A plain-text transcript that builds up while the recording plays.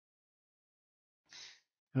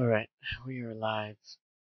All right, we are live.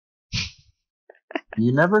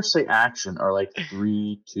 You never say action or like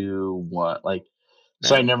 3, 2, 1.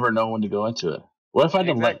 So I No, never know when to go into it. What if I had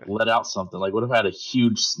to exactly. let out something? Like, what if I had a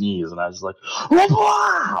huge sneeze and I was like,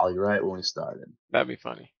 wow, like, right when we started? That'd be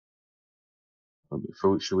funny.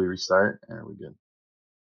 Should we restart? Or are we good?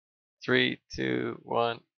 3, 2,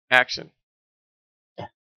 1, action.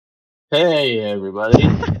 Hey, everybody.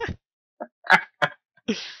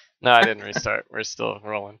 No, I didn't restart. We're still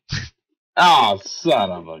rolling. Oh,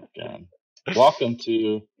 son of a gun. Welcome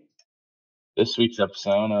to this week's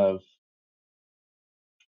episode of,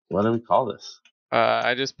 what do we call this?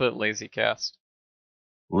 I just put LazyCast.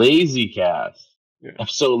 LazyCast. Yeah. I'm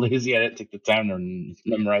so lazy I didn't take the time to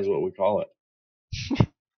memorize what we call it.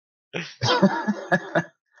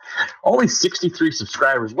 Only 63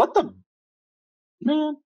 subscribers. What the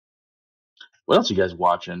man? What else you guys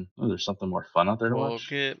watching? Oh, there's something more fun out there to We'll watch.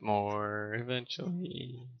 get more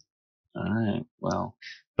eventually. All right. Well,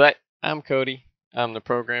 But I'm Cody. I'm the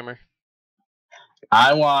programmer.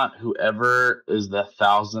 I want whoever is the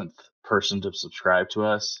 1,000th person to subscribe to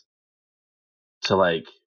us to like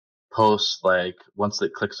post like once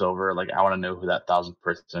it clicks over. Like I want to know who that 1,000th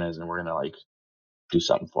person is, and we're gonna like do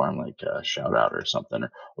something for them, like a shout out or something, or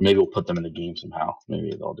maybe we'll put them in the game somehow.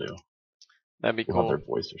 Maybe they'll do. That'd be We'll have cool. their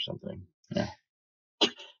voice or something. Yeah.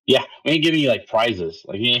 Yeah, we ain't giving you like prizes.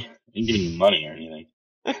 Like we ain't giving you money or anything.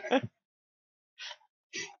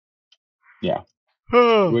 Yeah.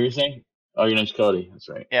 What were you saying? Oh, your name's Cody. That's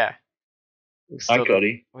right. Yeah. I'm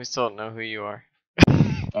Cody. We still don't know who you are.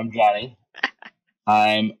 I'm Johnny.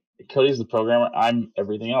 Cody's the programmer. I'm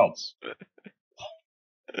everything else.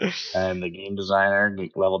 I'm the game designer,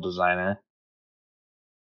 level designer,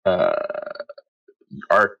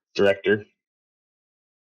 art director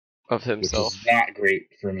Of himself. which is not great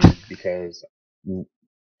for me because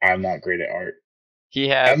I'm not great at art.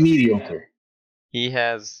 I'm mediocre. He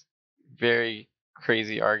has very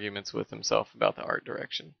crazy arguments with himself about the art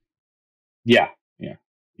direction. Yeah.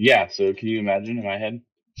 So can you imagine in my head?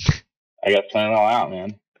 I got to plan it all out,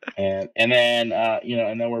 man. And then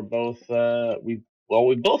and then we're both we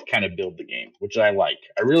both kind of build the game, which I like.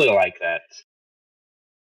 I really like that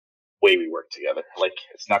way we work together. Like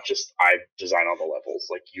it's not just I design all the levels.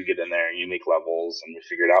 Like you get in there and you make levels and we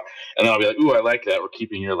figure it out, and then I'll be like, "Ooh, I like that. We're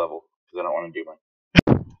keeping your level because I don't want to do mine."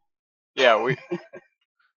 Yeah,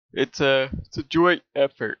 it's a joint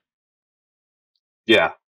effort.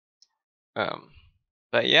 Yeah.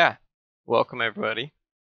 But yeah, welcome everybody.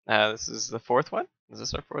 This is the fourth one. Is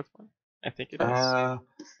this our fourth one? I think it is.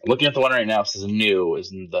 Looking at the one right now, it says new is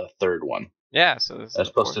the third one. Yeah, so this is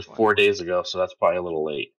posted 4 days ago, so that's probably a little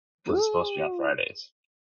late because it's supposed to be on Fridays.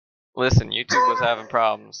 Listen, YouTube was having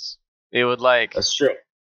problems. It would like that's true.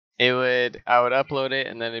 I would upload it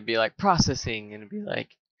and then it'd be like processing and it'd be like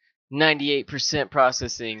 98%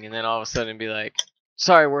 processing and then all of a sudden it'd be like,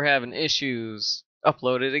 sorry, we're having issues.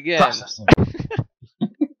 Upload it again. Processing.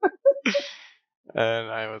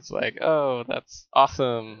 And I was like, oh, that's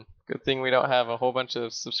awesome. Good thing we don't have a whole bunch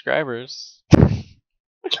of subscribers.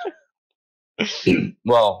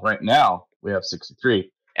 Well, right now we have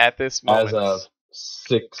 63. At this moment. As of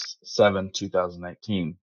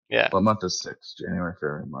 6/7/2019. Yeah. What month is 6? January,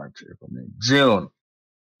 February, March, April, May, June.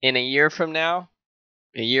 In a year from now,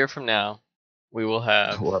 we will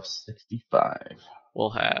have... We'll have 65. We'll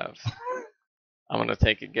have... I'm going to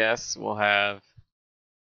take a guess. We'll have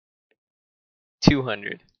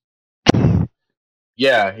 200.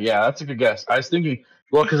 Yeah, that's a good guess. I was thinking,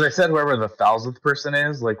 well, because I said whoever the 1,000th person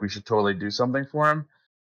is, like we should totally do something for him.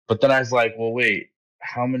 But then I was like, well, wait,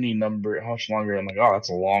 how much longer? I'm like, oh, that's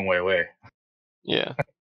a long way away. Yeah.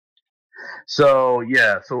 So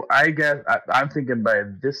I guess I'm thinking by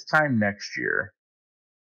this time next year,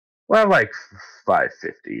 well, like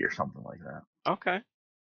 550 or something like that. Okay.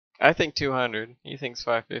 I think 200. He thinks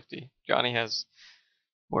 550. Johnny has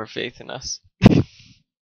more faith in us.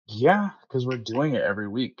 Yeah, because we're doing it every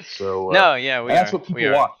week. So no, yeah, that's what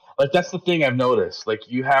people want. Like that's the thing I've noticed.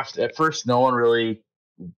 Like you have to. At first, no one really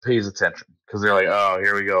pays attention because they're like, "Oh,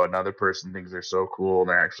 here we go. Another person thinks they're so cool and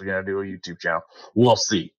they're actually gonna do a YouTube channel. We'll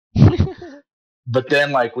see." But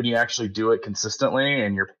then, like when you actually do it consistently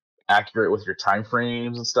and you're accurate with your time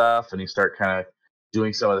frames and stuff, and you start kind of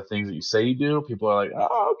doing some of the things that you say you do, people are like,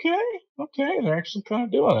 "Oh, okay, they're actually kind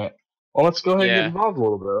of doing it. Well, let's go ahead and get involved a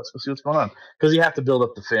little bit. Let's go see what's going on." Because you have to build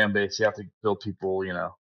up the fan base. You have to build people,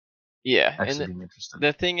 Yeah, actually being interested.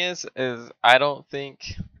 The thing is I don't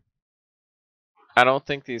think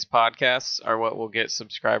these podcasts are what will get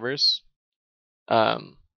subscribers.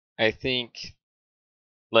 I think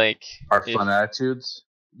like our fun attitudes.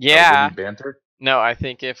 Yeah. Banter. No, I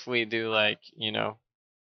think if we do like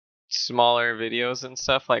smaller videos and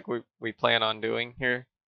stuff like we plan on doing here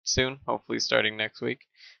soon, hopefully starting next week.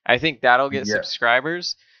 I think that'll get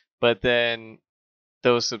subscribers, but then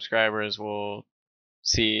those subscribers will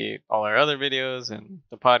see all our other videos and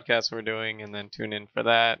the podcast we're doing and then tune in for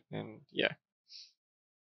that, and yeah.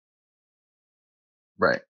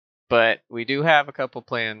 Right. But we do have a couple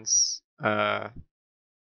plans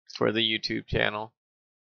for the YouTube channel.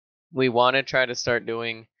 We want to try to start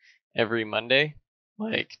doing every Monday,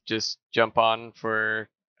 like just jump on for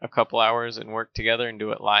a couple hours and work together and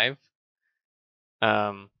do it live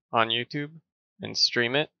on YouTube and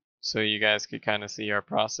stream it, so you guys could kind of see our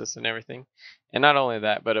process and everything. And not only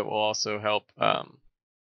that, but it will also help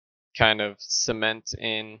kind of cement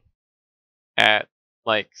in at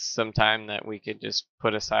like some time that we could just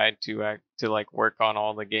put aside to like work on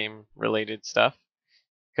all the game related stuff.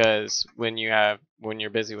 Because when you're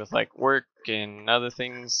busy with like work and other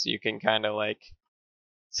things, you can kind of like,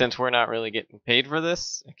 since we're not really getting paid for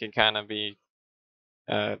this, it can kind of be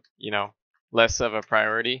less of a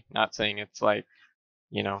priority. Not saying it's like,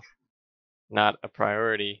 not a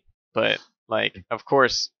priority, but like, of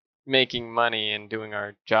course, making money and doing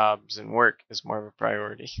our jobs and work is more of a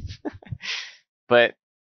priority. But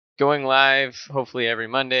going live, hopefully every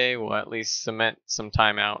Monday, will at least cement some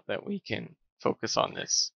time out that we can focus on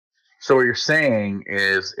this. So what you're saying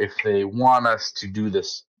is, if they want us to do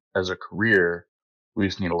this as a career, we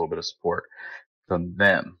just need a little bit of support from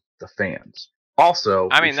them, the fans. Also,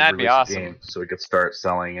 I mean, that'd be awesome. Game so we could start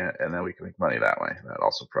selling it, and then we can make money that way. That'd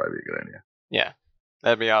also probably be a good idea. Yeah,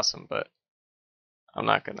 that'd be awesome, but I'm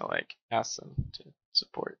not gonna like ask them to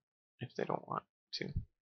support if they don't want to.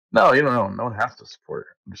 No, you don't know. No one has to support.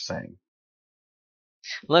 I'm just saying.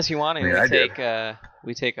 Unless you want to,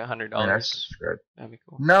 we take $100. That'd be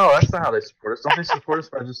cool. No, that's not how they support us. Don't they support us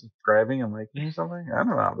by just subscribing and liking something? I don't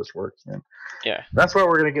know how this works, man. Yeah. That's why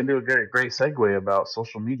we're gonna get into a great segue about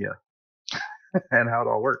social media and how it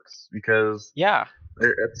all works, because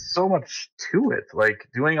it's so much to it. Like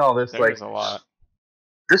doing all this, there's a lot.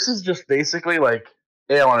 This is just basically like,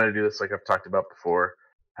 I wanted to do this, like I've talked about before.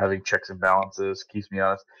 Having checks and balances keeps me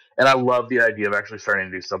honest. And I love the idea of actually starting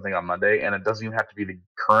to do something on Monday. And it doesn't even have to be the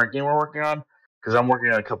current game we're working on, because I'm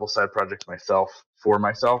working on a couple side projects for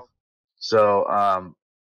myself. So,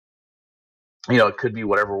 it could be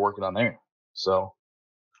whatever we're working on there. So,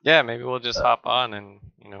 yeah, maybe we'll just hop on and,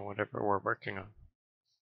 whatever we're working on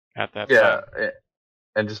at that time. Yeah.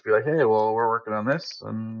 And just be like, hey, well, we're working on this,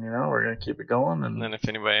 and, we're going to keep it going. And then if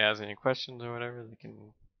anybody has any questions or whatever, they can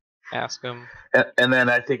ask them. And then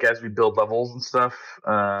I think as we build levels and stuff,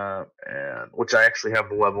 and which I actually have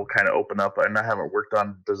the level kind of open up, and I haven't worked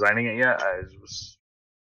on designing it yet. I was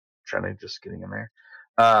trying to just getting in there.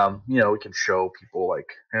 We can show people like,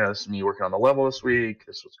 this is me working on the level this week.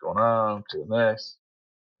 This is what's going on, doing this.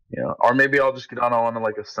 Or maybe I'll just get on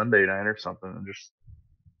like a Sunday night or something and just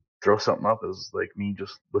throw something up as like me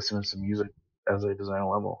just listening to some music as I design a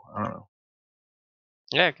level. I don't know.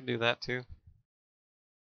 Yeah, I could do that too.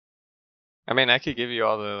 I mean, I could give you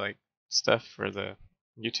all the like stuff for the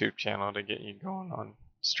YouTube channel to get you going on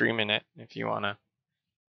streaming it if you want to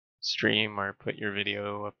stream or put your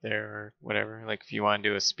video up there or whatever. Like if you want to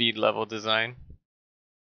do a speed level design,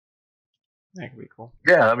 that could be cool.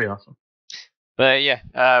 Yeah, that'd be awesome. But yeah,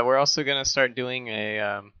 we're also gonna start doing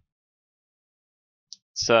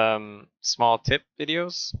some small tip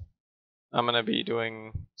videos. I'm gonna be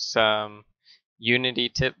doing some Unity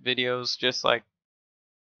tip videos, just like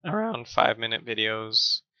around 5-minute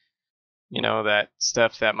videos, that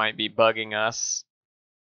stuff that might be bugging us,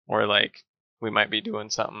 or like we might be doing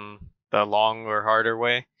something the long or harder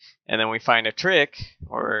way, and then we find a trick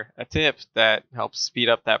or a tip that helps speed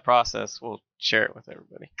up that process. We'll share it with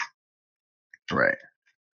everybody. Right.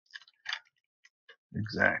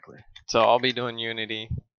 Exactly. So I'll be doing Unity.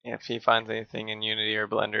 If he finds anything in Unity or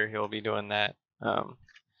Blender, he'll be doing that.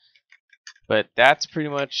 But that's pretty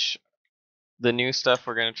much the new stuff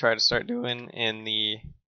we're going to try to start doing in the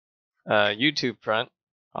YouTube front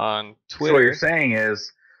on Twitter. So what you're saying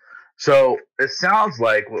is, so it sounds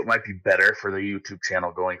like what might be better for the YouTube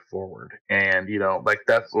channel going forward. And, like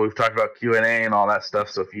that's what we've talked about, Q&A and all that stuff.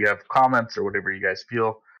 So if you have comments or whatever you guys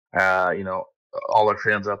feel, all our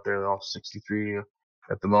fans out there, all 63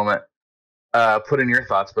 at the moment, put in your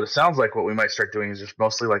thoughts. But it sounds like what we might start doing is just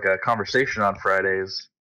mostly like a conversation on Fridays,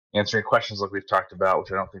 answering questions like we've talked about,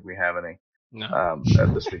 which I don't think we have any. No.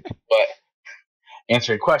 This week, but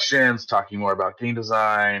answering questions, talking more about game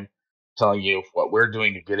design, telling you what we're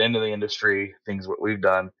doing to get into the industry, things what we've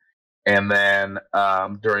done, and then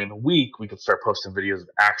during the week we could start posting videos of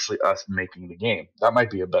actually us making the game. That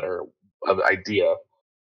might be a better idea.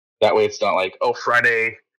 That way, it's not like, oh,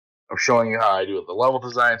 Friday I'm showing you how I do the level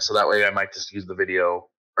design, so that way I might just use the video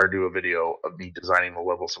or do a video of me designing the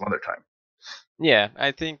level some other time. Yeah,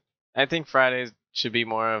 I think Fridays should be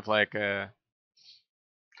more of like a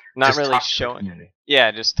not Just really talk to the showing. community.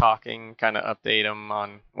 Yeah, just talking, kind of update them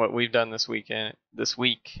on what we've done this week, and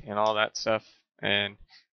all that stuff, and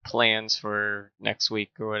plans for next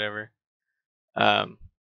week or whatever.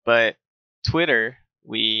 But Twitter,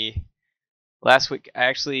 we last week I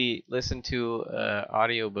actually listened to an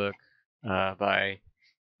audiobook by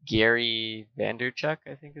Gary Vanderchuck,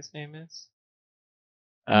 I think his name is.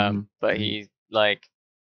 But he like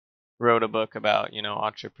wrote a book about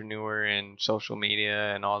entrepreneur and social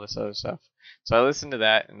media and all this other stuff. So I listened to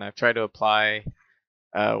that and I've tried to apply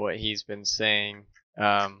what he's been saying.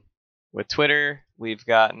 With Twitter, we've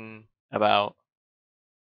gotten about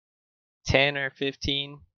 10 or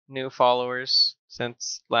 15 new followers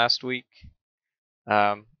since last week.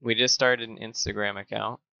 We just started an Instagram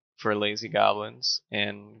account for Lazy Goblins,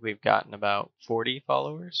 and we've gotten about 40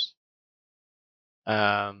 followers.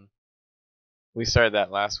 We started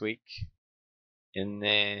that last week, and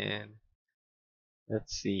then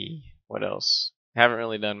let's see what else. Haven't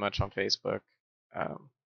really done much on Facebook,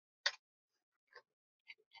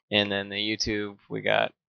 and then the YouTube. We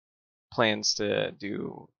got plans to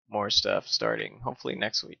do more stuff starting hopefully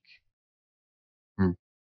next week.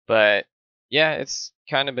 But yeah, it's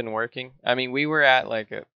kind of been working. I mean, we were at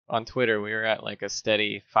on Twitter, we were at like a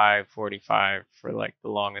steady 545 for like the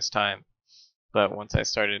longest time. But once I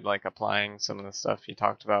started like applying some of the stuff you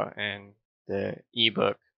talked about in the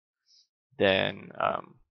ebook, then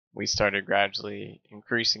we started gradually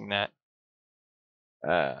increasing that.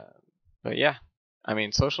 But yeah, I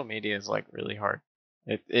mean, social media is like really hard.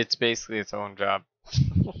 It's basically its own job.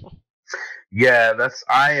 Yeah,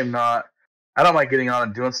 I don't like getting on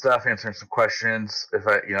and doing stuff, answering some questions. If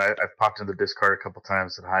I've popped into Discord a couple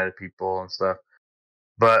times, said hi to people and stuff.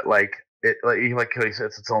 But like Cody said,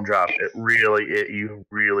 it's its own job. You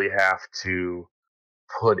really have to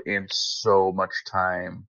put in so much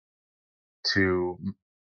time to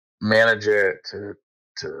manage it, to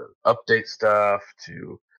update stuff,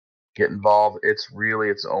 to get involved. It's really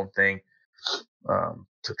its own thing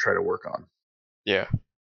to try to work on. Yeah.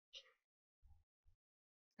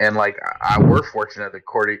 And like we're fortunate that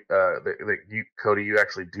Cody, you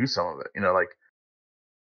actually do some of it. Like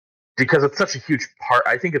because it's such a huge part.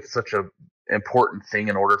 I think it's such a important thing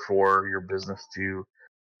in order for your business to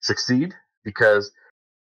succeed, because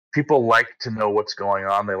people like to know what's going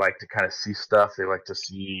on. They like to kind of see stuff. They like to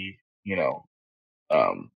see,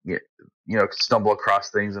 stumble across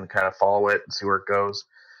things and kind of follow it and see where it goes.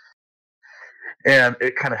 And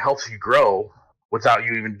it kind of helps you grow without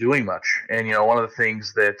you even doing much. And one of the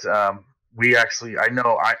things that I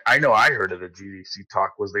heard at a GDC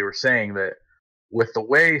talk was they were saying that with the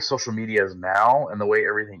way social media is now and the way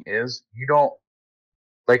everything is, you don't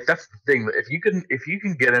like that's the thing. If you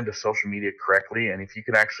can get into social media correctly, and if you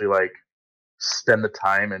can actually like spend the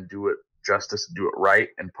time and do it justice and do it right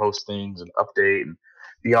and post things and update and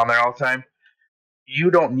be on there all the time,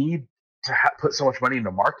 you don't need to put so much money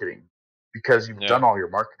into marketing because you've done all your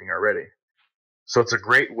marketing already. So it's a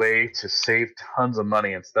great way to save tons of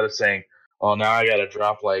money instead of saying, "Oh, now I got to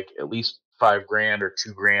drop like at least $5,000 or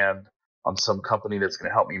 $2,000 on some company that's going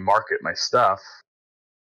to help me market my stuff."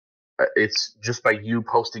 It's just by you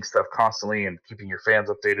posting stuff constantly and keeping your fans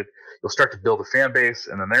updated, you'll start to build a fan base,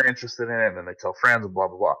 and then they're interested in it, and then they tell friends, and blah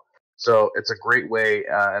blah blah. So it's a great way.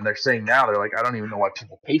 And they're saying now, they're like, I don't even know why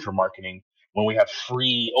people pay for marketing when we have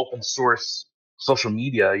free open source social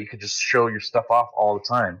media. You could just show your stuff off all the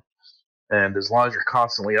time, and as long as you're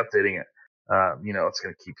constantly updating it, it's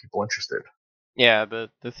going to keep people interested. Yeah, the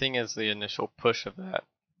thing is the initial push of that,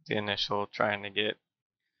 the initial trying to get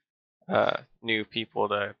new people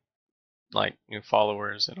to like new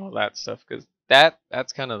followers and all that stuff, because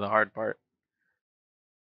that's kind of the hard part.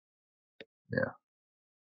 Yeah.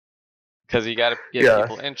 Because you got to get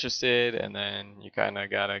people interested, and then you kind of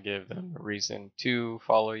got to give them a reason to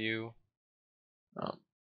follow you. But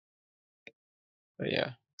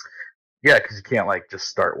yeah. Yeah, because you can't like just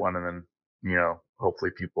start one and then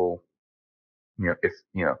hopefully people if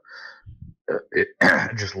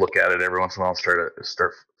just look at it every once in a while and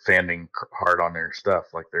start fanning hard on their stuff.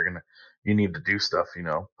 Like you need to do stuff,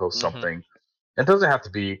 post something. It doesn't have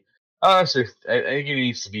to be, I think it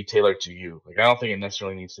needs to be tailored to you. Like, I don't think it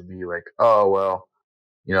necessarily needs to be like, oh, well,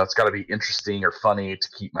 it's got to be interesting or funny to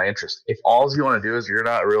keep my interest. If all you want to do is you're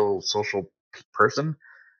not a real social person,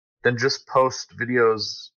 then just post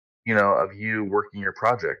videos, of you working your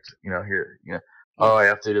project. Here, oh, I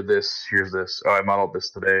updated this. Here's this. Oh, I modeled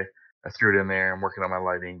this today. I threw it in there. I'm working on my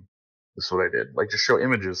lighting. This is what I did. Like, just show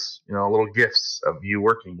images, little gifs of you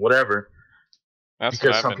working, whatever, That's what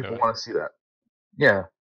because I've some been people doing. want to see that. Yeah.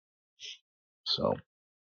 So.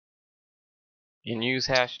 And use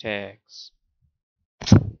hashtags.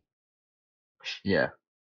 Yeah.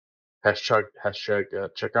 Hashtag.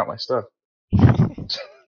 Check out my stuff.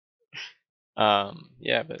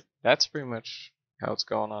 Yeah, but that's pretty much how it's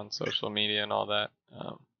going on social media and all that.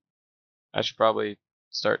 I should probably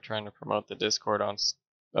start trying to promote the Discord on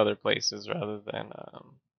other places rather than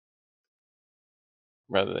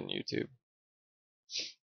YouTube.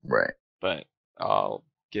 Right. But I'll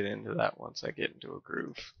get into that once I get into a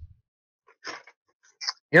groove.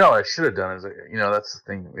 What I should have done is, that's the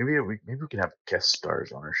thing. Maybe we can have guest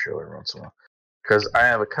stars on our show every once in a while. Because I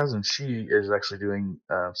have a cousin. She is actually doing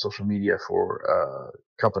social media for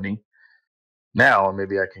a company now, and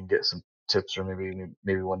maybe I can get some tips, or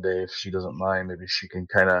maybe one day, if she doesn't mind, maybe she can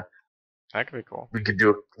kind of. That could be cool. We could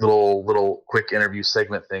do a little quick interview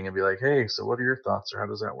segment thing and be like, "Hey, so what are your thoughts, or how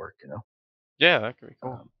does that work?" Yeah, that could be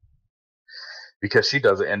cool. Because she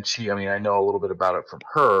does it, and I know a little bit about it from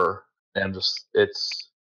her, and just it's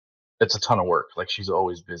a ton of work. Like, she's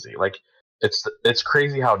always busy. Like, it's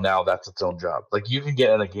crazy how now that's its own job. Like, you can get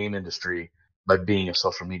in the game industry by being a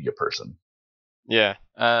social media person. Yeah.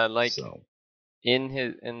 Like So.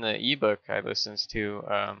 in the ebook I listened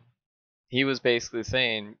to, he was basically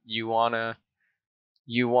saying you want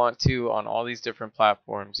to on all these different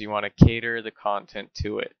platforms, you want to cater the content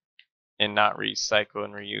to it and not recycle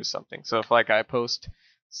and reuse something. So if like I post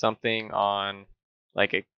something on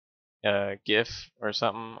like a GIF or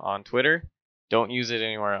something on Twitter, don't use it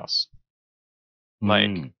anywhere else.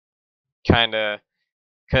 Like, kind of,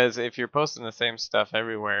 because if you're posting the same stuff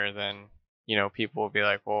everywhere, then people will be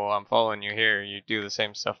like, well, I'm following you here, you do the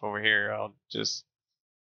same stuff over here, I'll just,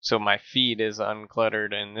 so my feed is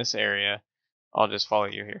uncluttered in this area, I'll just follow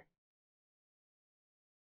you here.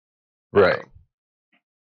 Right.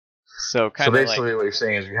 So basically what you're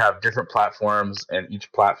saying is you have different platforms, and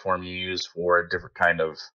each platform you use for a different kind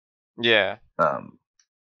of. Yeah.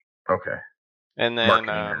 Okay. And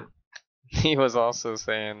then he was also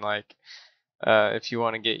saying, like, if you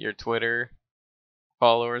want to get your Twitter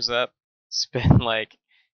followers up, spend like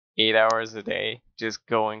 8 hours a day just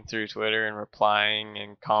going through Twitter and replying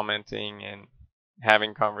and commenting and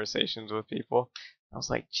having conversations with people. I was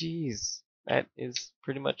like, geez, that is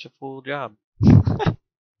pretty much a full job.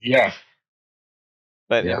 Yeah.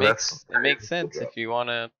 But it makes sense if you want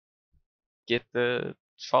to get the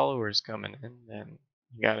followers coming in, then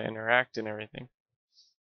you got to interact and everything.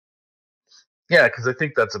 Yeah, because I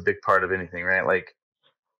think that's a big part of anything, right? Like,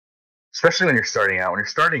 especially when you're starting out. When you're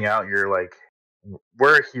starting out, you're like,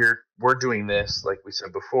 we're here, we're doing this, like we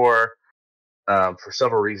said before, for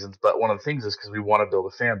several reasons. But one of the things is because we want to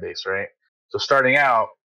build a fan base, right? So starting out,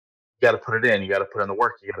 you got to put it in. You got to put in the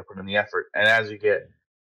work. You got to put in the effort. And as you get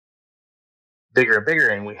bigger and bigger,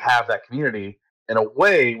 and we have that community, in a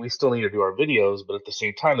way, we still need to do our videos, but at the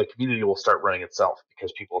same time, the community will start running itself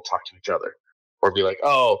because people will talk to each other, or be like,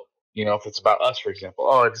 oh, if it's about us, for example,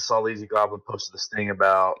 oh, I just saw Lazy Goblin posted this thing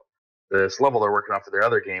about this level they're working on for their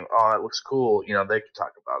other game. Oh, that looks cool. They can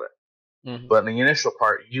talk about it. Mm-hmm. But in the initial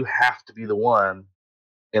part, you have to be the one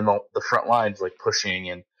in the front lines, like pushing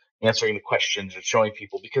and answering the questions and showing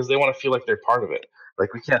people, because they want to feel like they're part of it.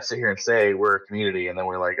 Like, we can't sit here and say we're a community and then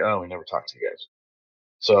we're like, oh, we never talk to you guys.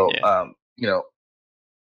 So,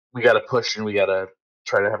 we got to push and we got to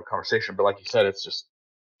try to have a conversation. But like you said, it's just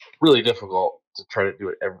really difficult to try to do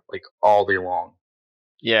it all day long.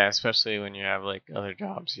 Yeah, especially when you have like other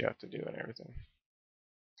jobs you have to do and everything.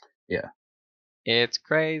 Yeah, it's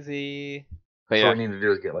crazy. But so what we need to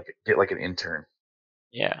do is get like an intern.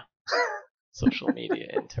 Yeah, social media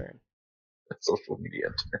intern. Social media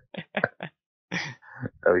intern.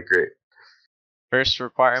 That'd be great. First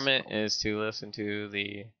requirement is to listen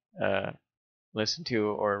to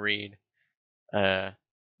or read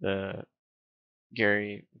the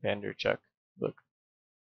Gary Vaynerchuk book.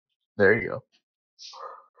 There you go.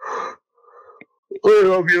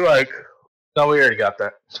 It'll be like, no, we already got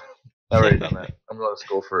that. I already done that. I'm going to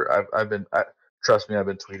school for. Trust me, I've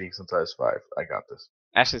been tweeting since I was 5. I got this.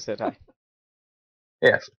 Ashley said hi.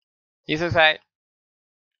 Yeah. He says hi.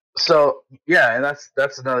 So yeah, and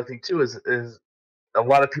that's another thing too, is a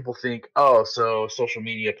lot of people think, oh, so social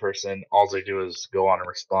media person, all they do is go on and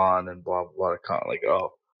respond and blah blah blah, like,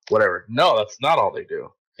 oh, whatever. No, that's not all they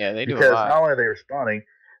do. Yeah, they do because a lot. Not only are they responding,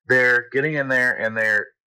 they're getting in there and they're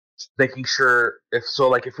making sure if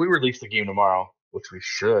we release the game tomorrow, which we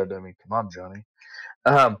should. I mean, come on, Johnny.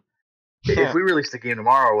 If we release the game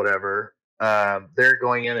tomorrow or whatever, they're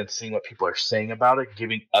going in and seeing what people are saying about it,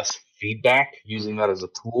 giving us feedback, using that as a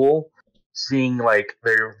tool seeing like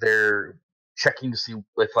they're checking to see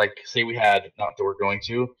if like say we had not that we're going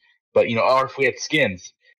to, but or if we had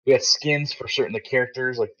skins for certain the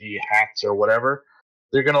characters like the hats or whatever.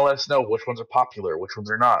 They're gonna let us know which ones are popular, which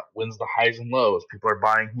ones are not. When's the highs and lows? People are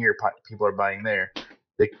buying here, people are buying there.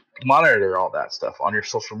 They monitor all that stuff on your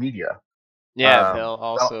social media. Yeah,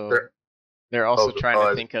 they're also trying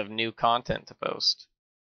to think of new content to post.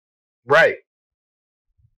 Right.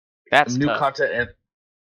 That's new tough. content,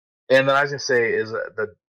 and then I was gonna say is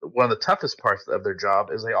that one of the toughest parts of their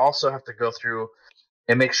job is they also have to go through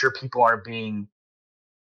and make sure people aren't being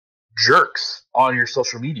jerks on your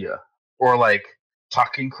social media or like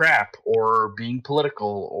talking crap or being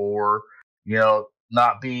political or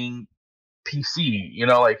not being PC,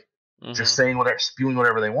 like just saying whatever, spewing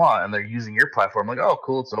whatever they want, and they're using your platform. Like, oh,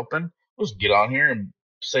 cool, it's open. We'll just get on here and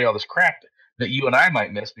say all this crap that you and I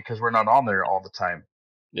might miss because we're not on there all the time.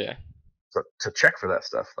 Yeah. So, to check for that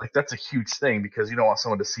stuff, like that's a huge thing because you don't want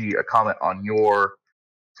someone to see a comment on your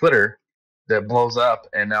Twitter that blows up,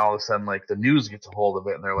 and now all of a sudden, like the news gets a hold of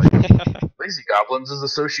it, and they're like, "Lazy Goblins is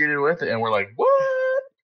associated with it," and we're like, "What?"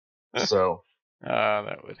 So,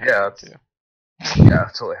 that would happen too. Yeah,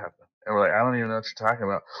 it totally happened. And we're like, I don't even know what you're talking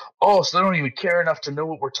about. Oh, so they don't even care enough to know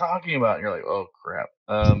what we're talking about. And you're like, oh crap.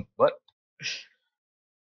 What?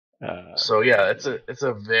 So yeah, it's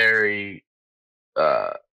a very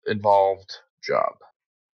involved job.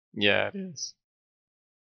 Yeah, it is.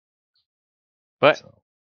 But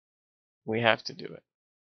we have to do it.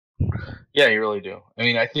 Yeah, you really do. I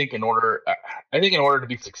mean, I think in order to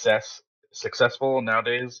be successful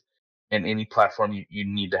nowadays in any platform, you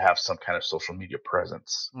need to have some kind of social media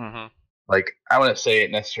presence. Mm-hmm. Like, I wouldn't say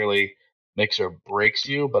it necessarily makes or breaks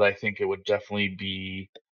you, but I think it would definitely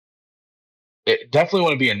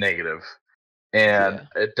wouldn't be a negative, and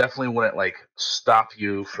it definitely wouldn't like stop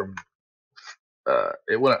you from.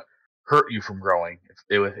 It wouldn't hurt you from growing.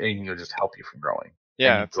 If anything, it would just help you from growing.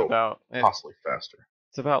 Yeah, and it's about possibly faster.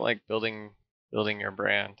 It's about like building your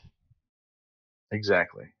brand.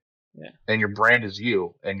 Exactly. Yeah. And your brand is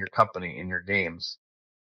you and your company and your games.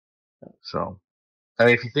 So, I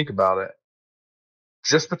mean, if you think about it,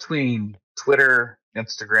 just between Twitter,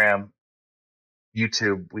 Instagram,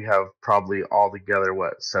 YouTube, we have probably all together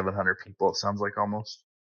 700 people. It sounds like almost.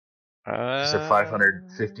 You said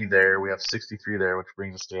 550 there. We have 63 there, which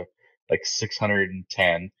brings us to like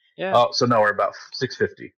 610. Yeah. Oh, so no, we're about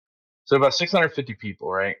 650. So about 650 people,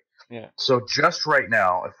 right? Yeah. So just right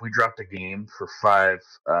now, if we dropped a game for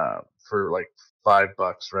like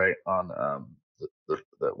 $5, right, on the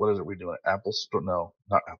what is it we doing? Apple Store? No,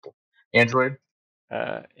 not Apple. Android.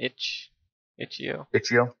 Itch.io.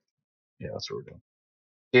 Itch.io. Yeah, that's what we're doing.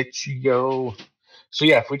 Itch.io. So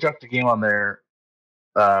yeah, if we dropped a game on there,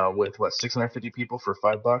 with 650 people for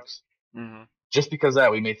 $5, mm-hmm. just because of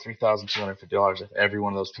that we made $3,250 if every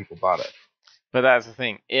one of those people bought it. But that's the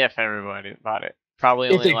thing. If everybody bought it, probably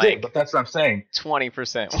if only they did, but that's what I'm saying.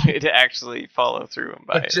 20% would actually follow through and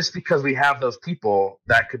buy it. But just because we have those people,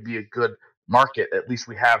 that could be a good market. At least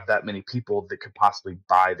we have that many people that could possibly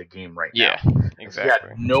buy the game right now. Yeah, exactly. If you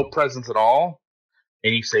had no presence at all,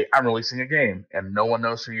 and you say, I'm releasing a game, and no one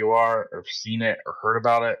knows who you are, or seen it, or heard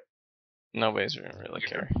about it, nobody's going to really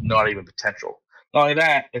care. Not even potential. Not only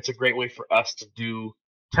that, it's a great way for us to do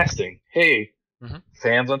testing. Hey,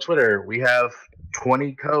 fans on Twitter, we have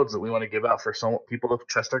 20 codes that we want to give out for some people to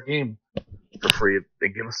test our game for free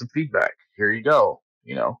and give us some feedback. Here you go.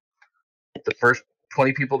 The first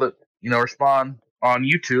 20 people that respond on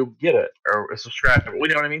YouTube get it or subscribe. You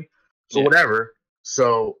know what I mean? So whatever.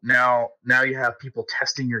 So now you have people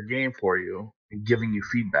testing your game for you and giving you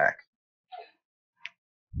feedback.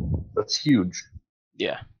 That's huge.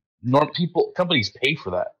 Yeah. Companies pay for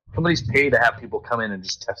that. Companies pay to have people come in and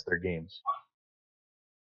just test their games.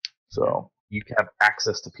 So you can have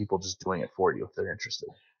access to people just doing it for you if they're interested.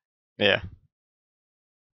 Yeah.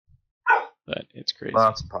 But it's crazy. Well,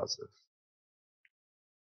 that's positive.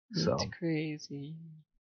 It's crazy.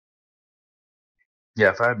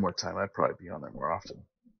 Yeah, if I had more time, I'd probably be on there more often.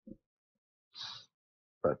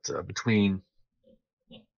 But between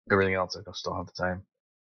everything else, I don't still have the time.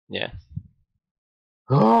 Yeah.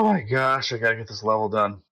 Oh my gosh, I gotta get this level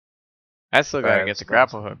done. I still gotta get the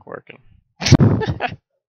grapple hook working.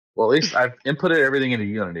 Well, at least I've inputted everything into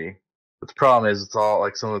Unity. But the problem is it's all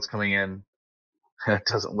like some of it's coming in and it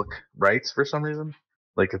doesn't look right for some reason.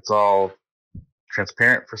 Like it's all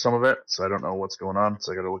transparent for some of it, so I don't know what's going on,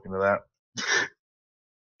 so I gotta look into that.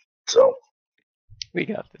 So we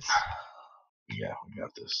got this. Yeah, we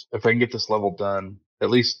got this. If I can get this level done, at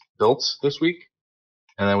least built this week,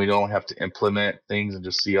 and then we don't have to implement things and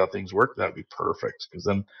just see how things work, that'd be perfect. Because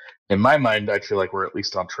then, in my mind, I feel like we're at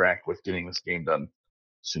least on track with getting this game done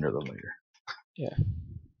sooner than later. Yeah.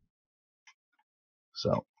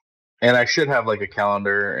 So, and I should have like a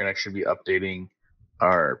calendar, and I should be updating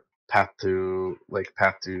our path to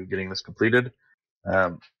getting this completed.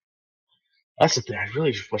 That's the thing. I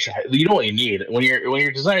really just wish I had. You know what you need when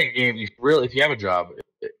you're designing a game. You really, if you have a job,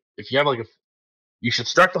 if you have you should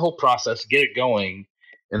start the whole process, get it going,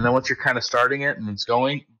 and then once you're kind of starting it and it's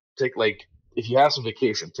going, take if you have some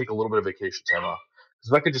vacation, take a little bit of vacation time off.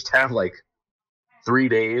 Because if I could just have 3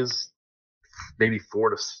 days, maybe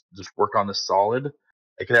 4 to just work on this solid,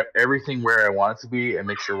 I could have everything where I want it to be and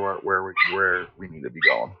make sure where we need to be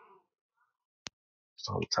going. Just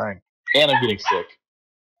all the time. And I'm getting sick.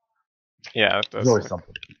 Yeah, There's always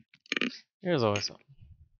something. There's always something.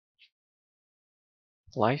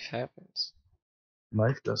 Life happens.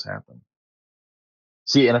 Life does happen.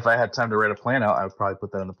 See, and if I had time to write a plan out, I would probably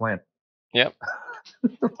put that in the plan. Yep.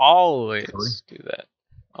 Always do that.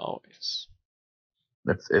 Always.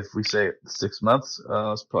 If we say 6 months,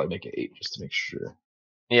 let's probably make it 8 just to make sure.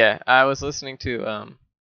 Yeah, I was listening to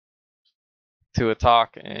a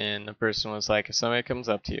talk, and the person was like, if somebody comes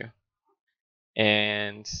up to you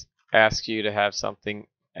and asks you to have something,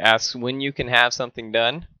 asks when you can have something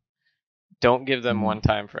done, don't give them one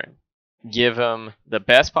time frame. Give them the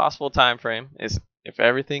best possible time frame. Is if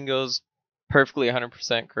everything goes perfectly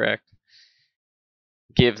 100% correct,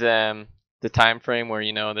 give them the time frame where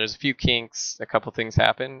there's a few kinks, a couple things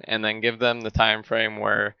happen, and then give them the time frame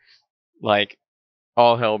where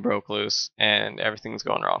all hell broke loose and everything's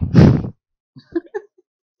going wrong.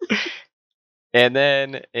 And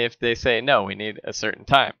then if they say no, we need a certain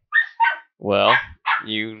time, well,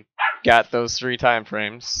 you got those 3 time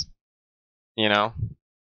frames, yeah,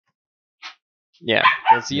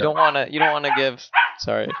 because you don't want to give.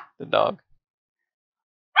 Sorry, the dog.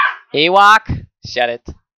 Ewok, shut it.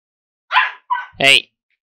 Hey,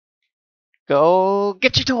 go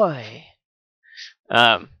get your toy.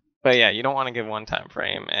 But yeah, you don't want to give one time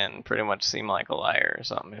frame and pretty much seem like a liar or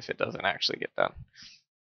something if it doesn't actually get done.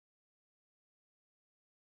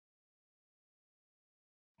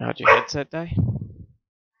 How'd your headset die?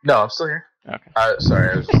 No, I'm still here. Okay. Sorry,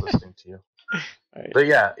 I was just listening to you. Right. But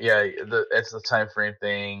yeah, it's the time frame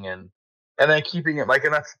thing, and then keeping it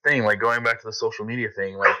and that's the thing. Going back to the social media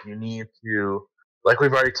thing, you need to,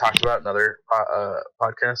 we've already talked about in other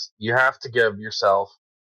podcasts, you have to give yourself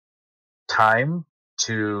time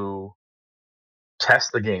to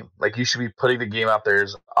test the game. You should be putting the game out there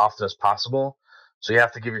as often as possible. So you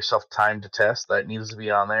have to give yourself time to test. That needs to be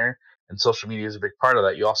on there. And social media is a big part of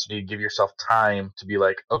that. You also need to give yourself time to be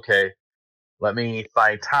okay, let me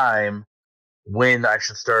find time when I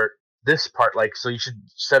should start this part. So you should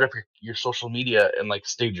set up your social media in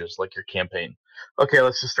stages, your campaign. Okay,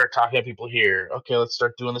 let's just start talking to people here. Okay, let's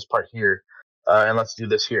start doing this part here. And let's do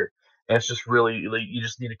this here. And it's just really, you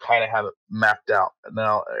just need to kind of have it mapped out.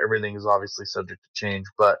 Now, everything is obviously subject to change,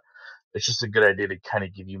 but it's just a good idea to kind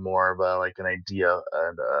of give you more of an idea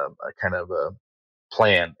and a kind of a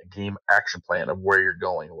plan, a game action plan of where you're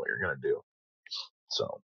going and what you're going to do.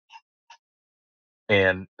 So,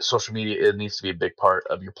 and social media, it needs to be a big part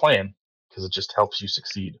of your plan because it just helps you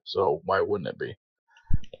succeed. So why wouldn't it be?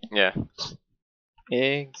 Yeah.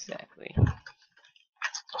 Exactly.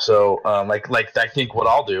 So, I think what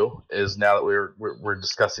I'll do is, now that we're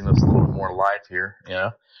discussing this a little bit more live here,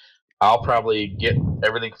 I'll probably get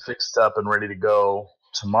everything fixed up and ready to go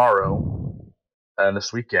tomorrow and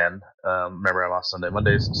this weekend. Remember, I'm off Sunday,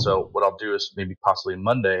 Mondays. So what I'll do is maybe possibly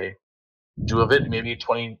Monday do maybe a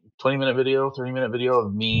 20-minute video, 30-minute video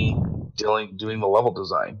of me doing the level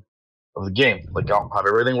design of the game. I'll have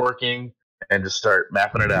everything working and just start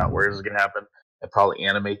mapping it out. Where is it going to happen? And probably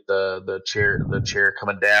animate the chair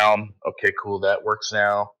coming down. Okay, cool, that works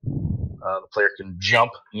now. The player can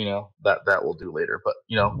jump. That we'll do later. But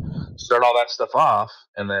start all that stuff off,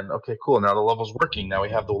 and then okay, cool. Now the level's working. Now we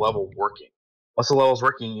have the level working. Once the level's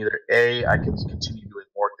working, either I can continue doing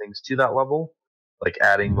more things to that level,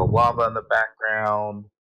 adding the lava in the background,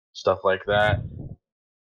 stuff like that.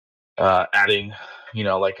 Adding,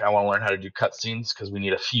 I want to learn how to do cutscenes because we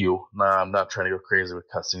need a few. No, I'm not trying to go crazy with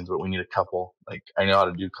cutscenes, but we need a couple. I know how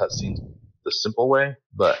to do cutscenes the simple way,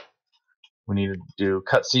 but we need to do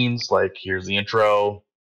cutscenes. Here's the intro.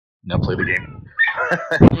 Now play the game.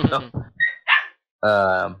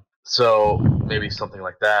 So maybe something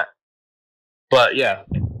like that. But yeah,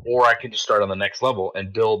 or I can just start on the next level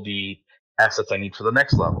and build the assets I need for the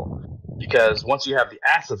next level. Because once you have the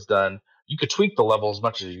assets done, you could tweak the level as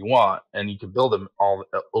much as you want, and you can build them all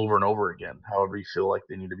over and over again, however you feel like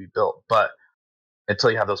they need to be built. But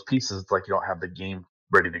until you have those pieces, it's like you don't have the game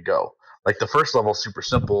ready to go. Like the first level is super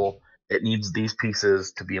simple. It needs these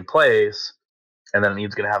pieces to be in place, and then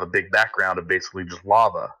it's going to have a big background of basically just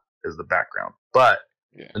lava as the background. But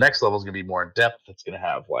the next level is going to be more in depth. It's going to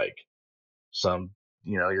have like some,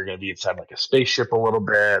 you're going to be inside like a spaceship a little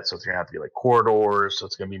bit, so it's going to have to be like corridors. So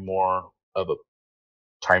it's going to be more of a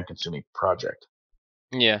time-consuming project.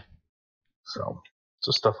 Yeah. So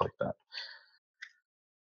stuff like that.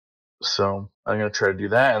 So I'm going to try to do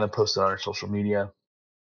that and then post it on our social media.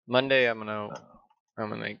 Monday, I'm gonna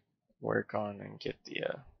work on and get the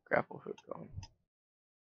grapple hook going.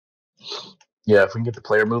 Yeah, if we can get the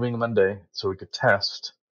player moving Monday, so we could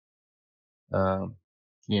test, and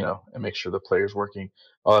make sure the player's working.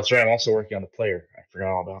 Oh, that's right. I'm also working on the player. I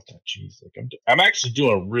forgot all about that. Jeez, like I'm actually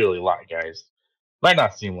doing really a lot, guys. Might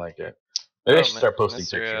not seem like it. Maybe I should start posting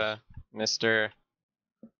pictures. Mr.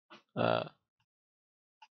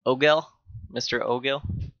 Ogel, Mr. Ogel.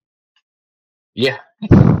 Yeah,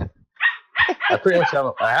 I pretty much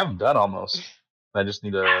have them done almost. I just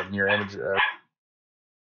need a mirror image,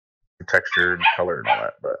 texture and color and all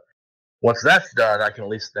that. But once that's done, I can at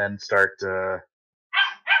least then start. I'm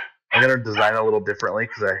gonna design it a little differently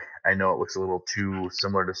because I know it looks a little too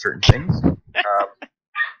similar to certain things.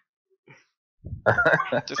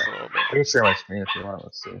 Just a little bit. I can share my screen if you want.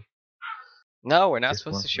 Let's see. No, we're not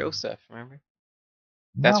supposed to show stuff. Remember?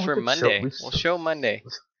 That's for Monday. We'll show Monday.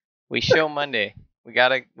 We show Monday. We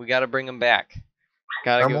gotta bring them back.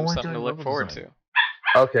 Gotta give them something to look forward to.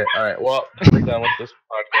 Okay, all right. Well, we're done with this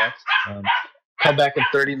podcast. Come back in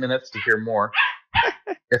 30 minutes to hear more.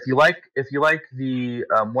 If you like the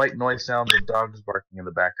white noise sounds of dogs barking in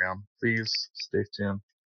the background, please stay tuned.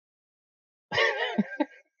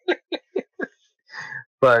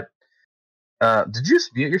 But did you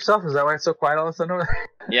just mute yourself? Is that why it's so quiet all of a sudden?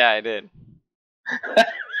 Yeah, I did.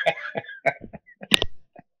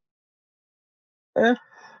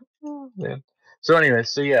 Oh, man. So anyway,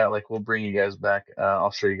 like we'll bring you guys back.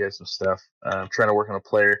 I'll show you guys some stuff. I'm trying to work on a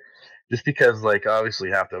player, just because like obviously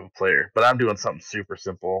you have to have a player. But I'm doing something super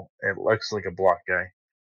simple. It looks like a block guy.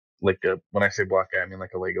 When I say block guy, I mean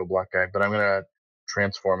like a Lego block guy. But I'm gonna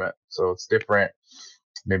transform it so it's different.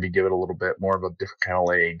 Maybe give it a little bit more of a different kind of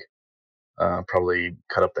leg. Probably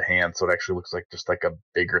cut up the hand so it actually looks like just like a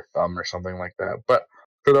bigger thumb or something like that. But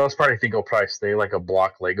for the most part, I think I'll probably stay like a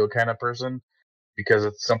block Lego kind of person, because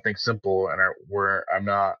it's something simple, and I'm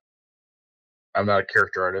not a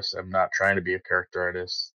character artist. I'm not trying to be a character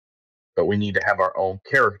artist, but we need to have our own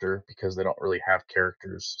character because they don't really have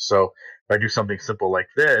characters. So if I do something simple like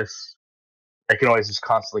this, I can always just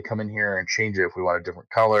constantly come in here and change it if we want a different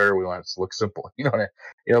color. We want it to look simple,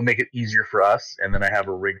 it'll make it easier for us. And then I have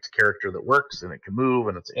a rigged character that works and it can move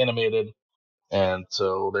and it's animated. And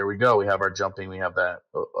so there we go. We have our jumping. We have that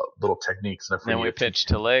little techniques. And then we pitch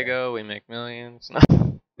to Lego. We make millions.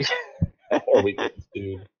 Or we get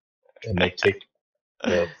dude, and they take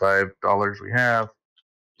the $5 we have.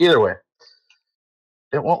 Either way,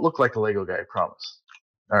 it won't look like a Lego guy. I promise.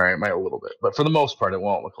 All right, it might a little bit, but for the most part, it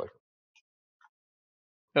won't look like it.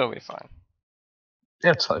 It'll be fine.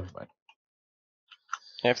 Yeah, it's fine.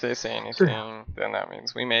 If they say anything, then that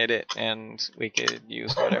means we made it, and we could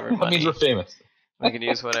use whatever money. That means we're famous. We could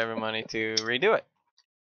use whatever money to redo it.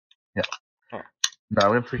 Yeah. No, I'm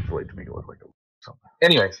gonna tweak the leg to make it look like something.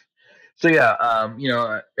 Anyways, so yeah,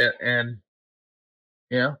 and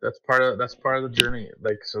that's part of the journey.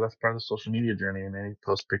 Like, so that's part of the social media journey, and I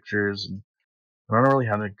post pictures, and I don't know really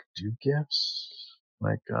how to do GIFs.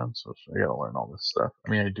 Like, so I gotta learn all this stuff.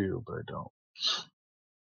 I mean, I do, but I don't.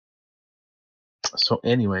 So,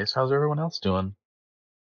 anyways, how's everyone else doing?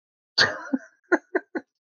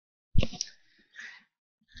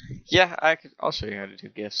 Yeah, I'll show you how to do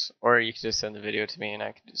GIFs, or you can just send the video to me, and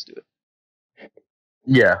I can just do it.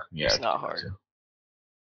 Yeah, it's not hard.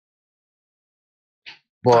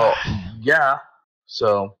 Well, yeah.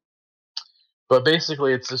 So, but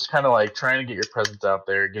basically, it's just kind of like trying to get your presence out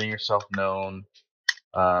there, getting yourself known.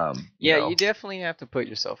 You definitely have to put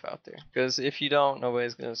yourself out there, because if you don't,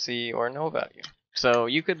 nobody's gonna see or know about you. So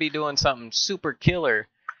you could be doing something super killer,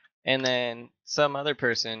 and then some other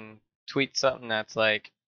person tweets something that's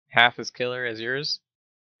like half as killer as yours,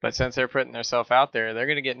 but since they're putting themselves out there, they're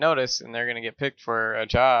gonna get noticed and they're gonna get picked for a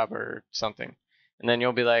job or something. And then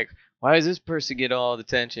you'll be like, why does this person get all the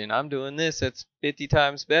attention? I'm doing this that's 50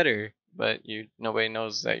 times better, but nobody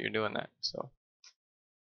knows that you're doing that. So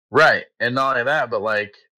right, and not only that, but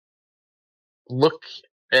like, look,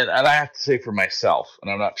 and I have to say for myself,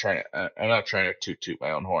 and I'm not trying to toot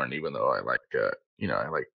my own horn, even though I like I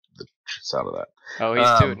like the sound of that. Oh,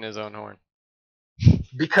 he's tooting his own horn.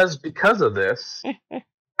 Because of this,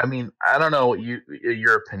 I mean, I don't know what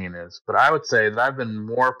your opinion is, but I would say that I've been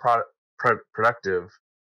more productive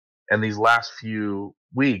in these last few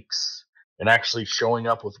weeks and actually showing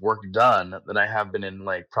up with work done than I have been in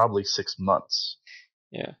like probably 6 months.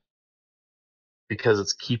 Yeah. Because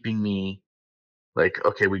it's keeping me like,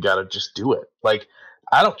 okay, we got to just do it. Like,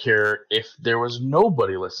 I don't care if there was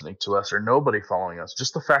nobody listening to us or nobody following us.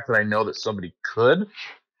 Just the fact that I know that somebody could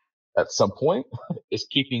at some point is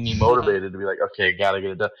keeping me motivated to be like, okay, got to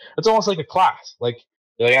get it done. It's almost like a class. Like,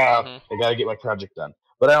 I got to get my project done.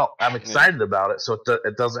 But I'm excited about it, so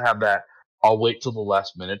it doesn't have that I'll wait till the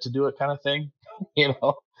last minute to do it kind of thing. You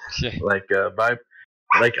know, like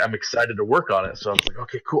like I'm excited to work on it, so it's like,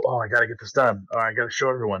 okay, cool. Oh, I got to get this done. Oh, I got to show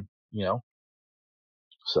everyone. You know,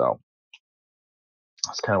 so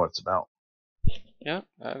that's kind of what it's about. Yeah,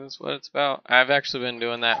 that is what it's about. I've actually been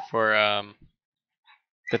doing that for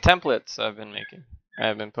the templates I've been making.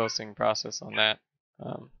 I've been posting process on that.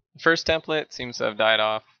 The first template seems to have died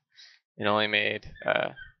off. It only made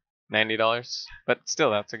 $90, but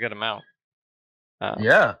still, that's a good amount.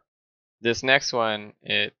 Yeah. This next one,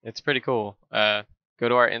 it's pretty cool. Go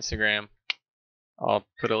to our Instagram. I'll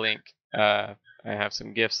put a link. I have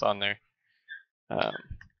some gifts on there.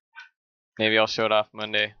 Maybe I'll show it off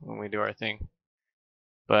Monday when we do our thing.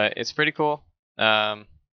 But it's pretty cool. I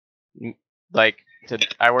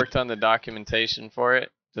worked on the documentation for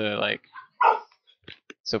it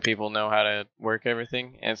so people know how to work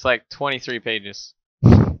everything, and it's like 23 pages.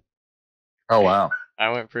 Oh wow!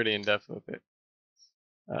 I went pretty in depth with it.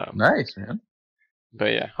 Nice, man.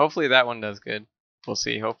 But yeah, hopefully that one does good. We'll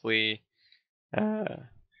see. Hopefully,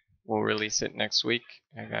 we'll release it next week.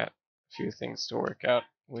 I got a few things to work out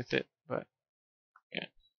with it, but yeah,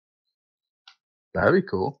 that'd be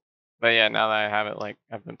cool. But yeah, now that I have it, like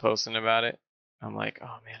I've been posting about it, I'm like,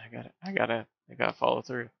 oh man, I gotta follow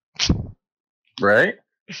through. Right.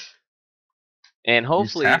 And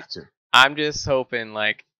hopefully, I'm just hoping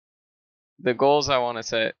like the goals I want to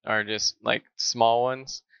set are just like small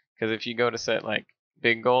ones. Because if you go to set like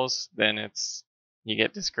big goals, then you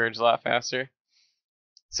get discouraged a lot faster.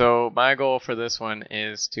 So my goal for this one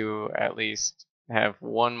is to at least have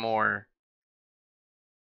one more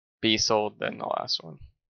be sold than the last one.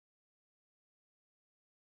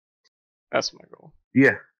 That's my goal.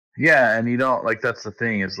 Yeah, and you don't like. That's the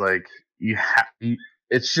thing is like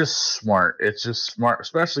it's just smart. It's just smart,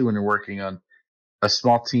 especially when you're working on a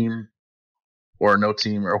small team or no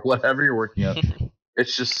team or whatever you're working on.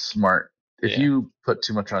 It's just smart. If you put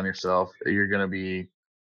too much on yourself, you're gonna be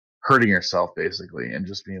hurting yourself basically, and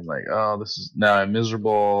just being like, oh, now I'm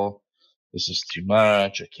miserable. This is too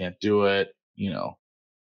much. I can't do it. You know.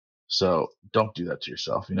 So don't do that to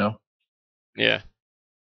yourself. You know. Yeah.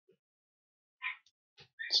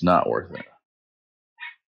 It's not worth it.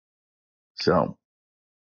 So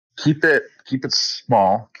keep it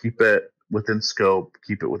small, keep it within scope,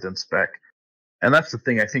 keep it within spec. And that's the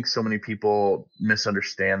thing. I think so many people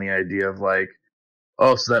misunderstand the idea of like,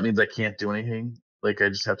 oh, so that means I can't do anything. Like I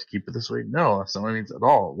just have to keep it this way. No, that's not what it means at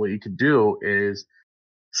all. What you could do is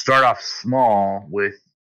start off small with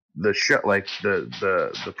the like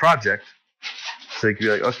the project. So you could be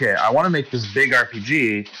like, okay, I want to make this big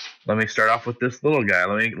RPG. Let me start off with this little guy.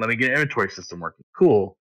 Let me get an inventory system working.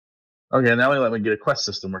 Cool. Okay, now let me get a quest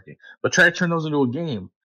system working. But try to turn those into a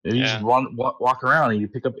game. Maybe you just walk around and you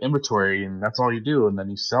pick up inventory and that's all you do, and then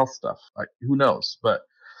you sell stuff. Like who knows? But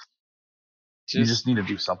you just need to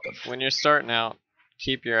do something. When you're starting out,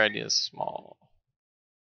 keep your ideas small.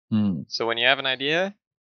 So when you have an idea,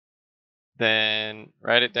 then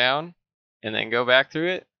write it down and then go back through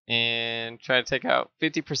it and try to take out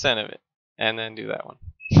 50% of it and then do that one.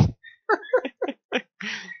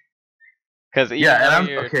 Because even though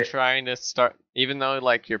you're trying to start, even though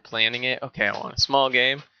like you're planning it, okay, I want a small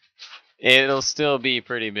game, it'll still be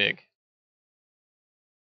pretty big.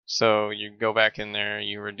 So you go back in there,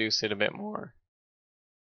 you reduce it a bit more.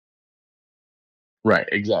 Right,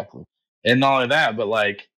 exactly. And not only that, but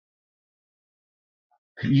like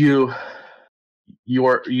you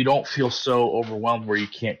don't feel so overwhelmed where you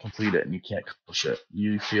can't complete it and you can't accomplish it.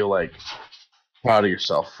 You feel like proud of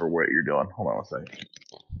yourself for what you're doing. Hold on a second.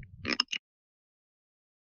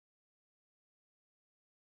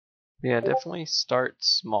 Yeah, definitely start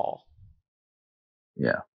small.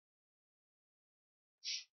 Yeah.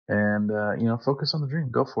 And focus on the dream.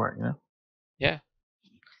 Go for it, Yeah.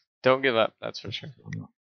 Don't give up, that's for sure.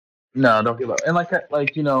 No, don't give up. And like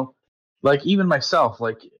even myself,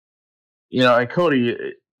 and Cody,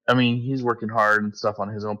 I mean, he's working hard and stuff on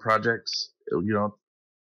his own projects, to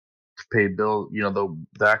pay bill,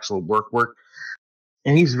 the actual work.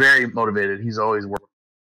 And he's very motivated. He's always working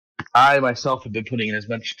I myself have been putting in as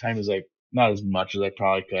much time as not as much as I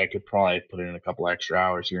probably could. I could probably put in a couple extra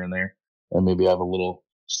hours here and there, and maybe I have a little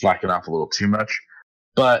slacking off a little too much.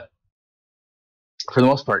 But for the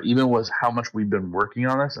most part, even with how much we've been working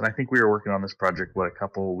on this, and I think we were working on this project a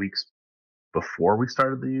couple of weeks before we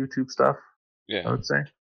started the YouTube stuff. Yeah. I would say.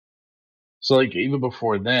 So like even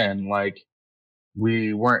before then, like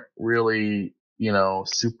we weren't really,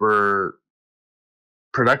 super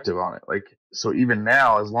productive on it. Like so even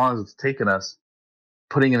now, as long as it's taken us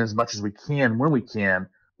putting in as much as we can when we can,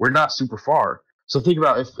 we're not super far. So think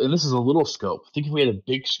about and this is a little scope. Think if we had a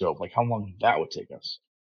big scope, like how long that would take us.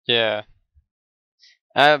 Yeah.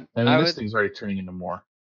 I mean, I this would. thing's already turning into more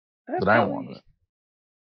I'd than I wanted probably.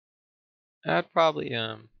 it. I'd probably.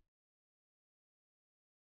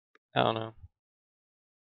 I don't know.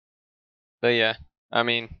 But yeah, I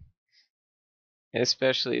mean,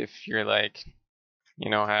 especially if you're like,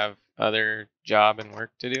 have other job and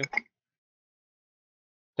work to do,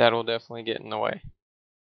 that'll definitely get in the way.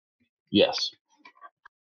 Yes.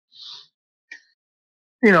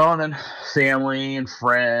 And then family and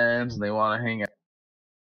friends, and they want to hang out.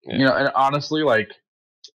 Yeah. And honestly, like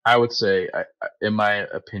I would say, in my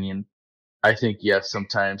opinion, I think yes,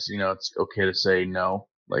 sometimes it's okay to say no,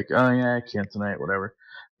 like oh yeah, I can't tonight, whatever.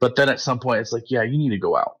 But then at some point, it's like yeah, you need to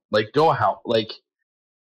go out, like go out, like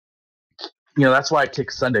that's why I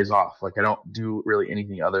take Sundays off. Like I don't do really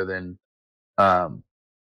anything other than um,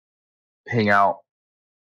 hang out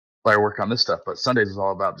while I work on this stuff. But Sundays is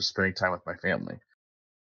all about just spending time with my family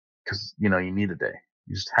because you need a day.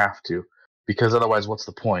 You just have to because otherwise, what's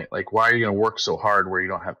the point? Like why are you going to work so hard where you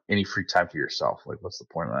don't have any free time for yourself? Like what's the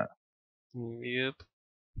point of that? Yep.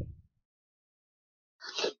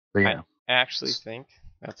 But I yeah, actually think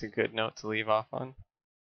that's a good note to leave off on.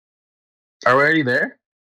 are we already there?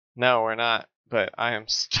 No, we're not, but I am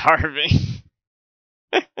starving.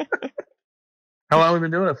 How long have we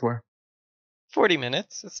been doing it for? 40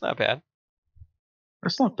 minutes. It's not bad.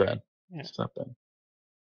 It's not bad. Yeah. It's not bad.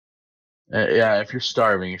 Yeah, if you're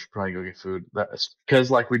starving, you should probably go get food. That's because,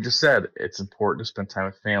 like we just said, it's important to spend time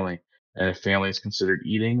with family. And if family is considered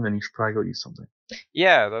eating, then you should probably go eat something.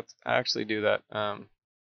 Yeah, I actually do that.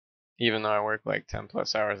 Even though I work like 10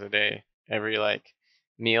 plus hours a day, every like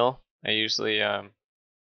meal, we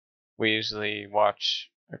usually watch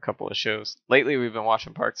a couple of shows. Lately, we've been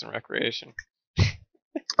watching Parks and Recreation.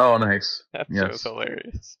 Oh, nice. That show's Yes,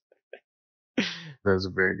 hilarious. that is a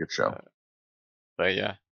very good show. But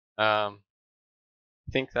yeah, I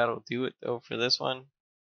think that'll do it though for this one.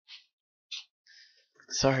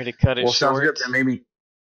 Sorry to cut it Well, sounds short. good. Then maybe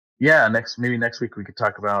next week we could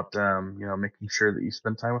talk about making sure that you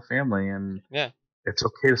spend time with family, and Yeah, it's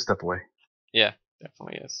okay to step away. yeah,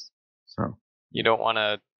 definitely is. So You don't want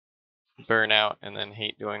to burn out and then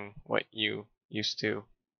hate doing what you used to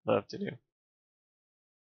love to do.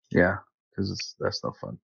 yeah, because that's no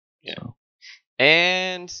fun. Yeah. So.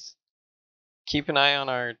 And keep an eye on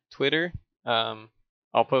our Twitter.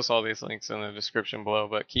 I'll post all these links in the description below,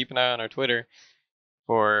 but keep an eye on our Twitter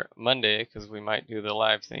for Monday because we might do the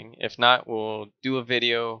live thing. If not, we'll do a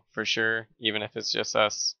video for sure, even if it's just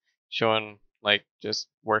us showing like just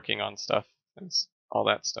working on stuff and all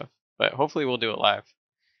that stuff. But hopefully we'll do it live.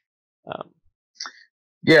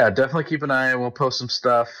 Yeah, definitely keep an eye. We'll post some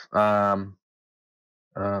stuff on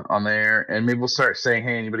there, and maybe we'll start saying,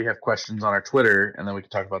 "Hey, anybody have questions on our Twitter?" And then we can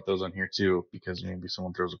talk about those on here too, because maybe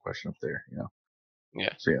someone throws a question up there. Yeah.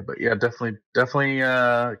 So yeah, but yeah, definitely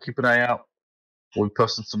keep an eye out. We'll be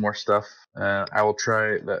posting some more stuff. I will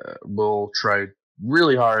try. We'll try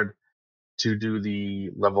really hard to do the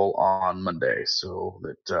level on Monday so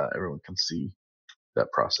that everyone can see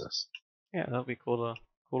that process. Yeah, that'll be cool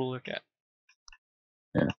to look at.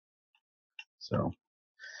 Yeah. So, all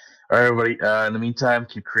right, everybody. In the meantime,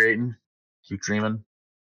 keep creating, keep dreaming,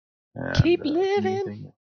 and Keep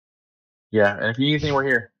living. Yeah, and if you need anything, we're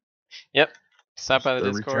here. Yep. Stop by the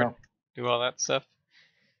Reach Discord, out. do all that stuff.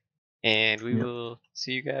 And we will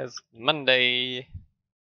see you guys Monday.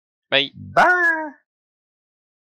 Bye. Bye.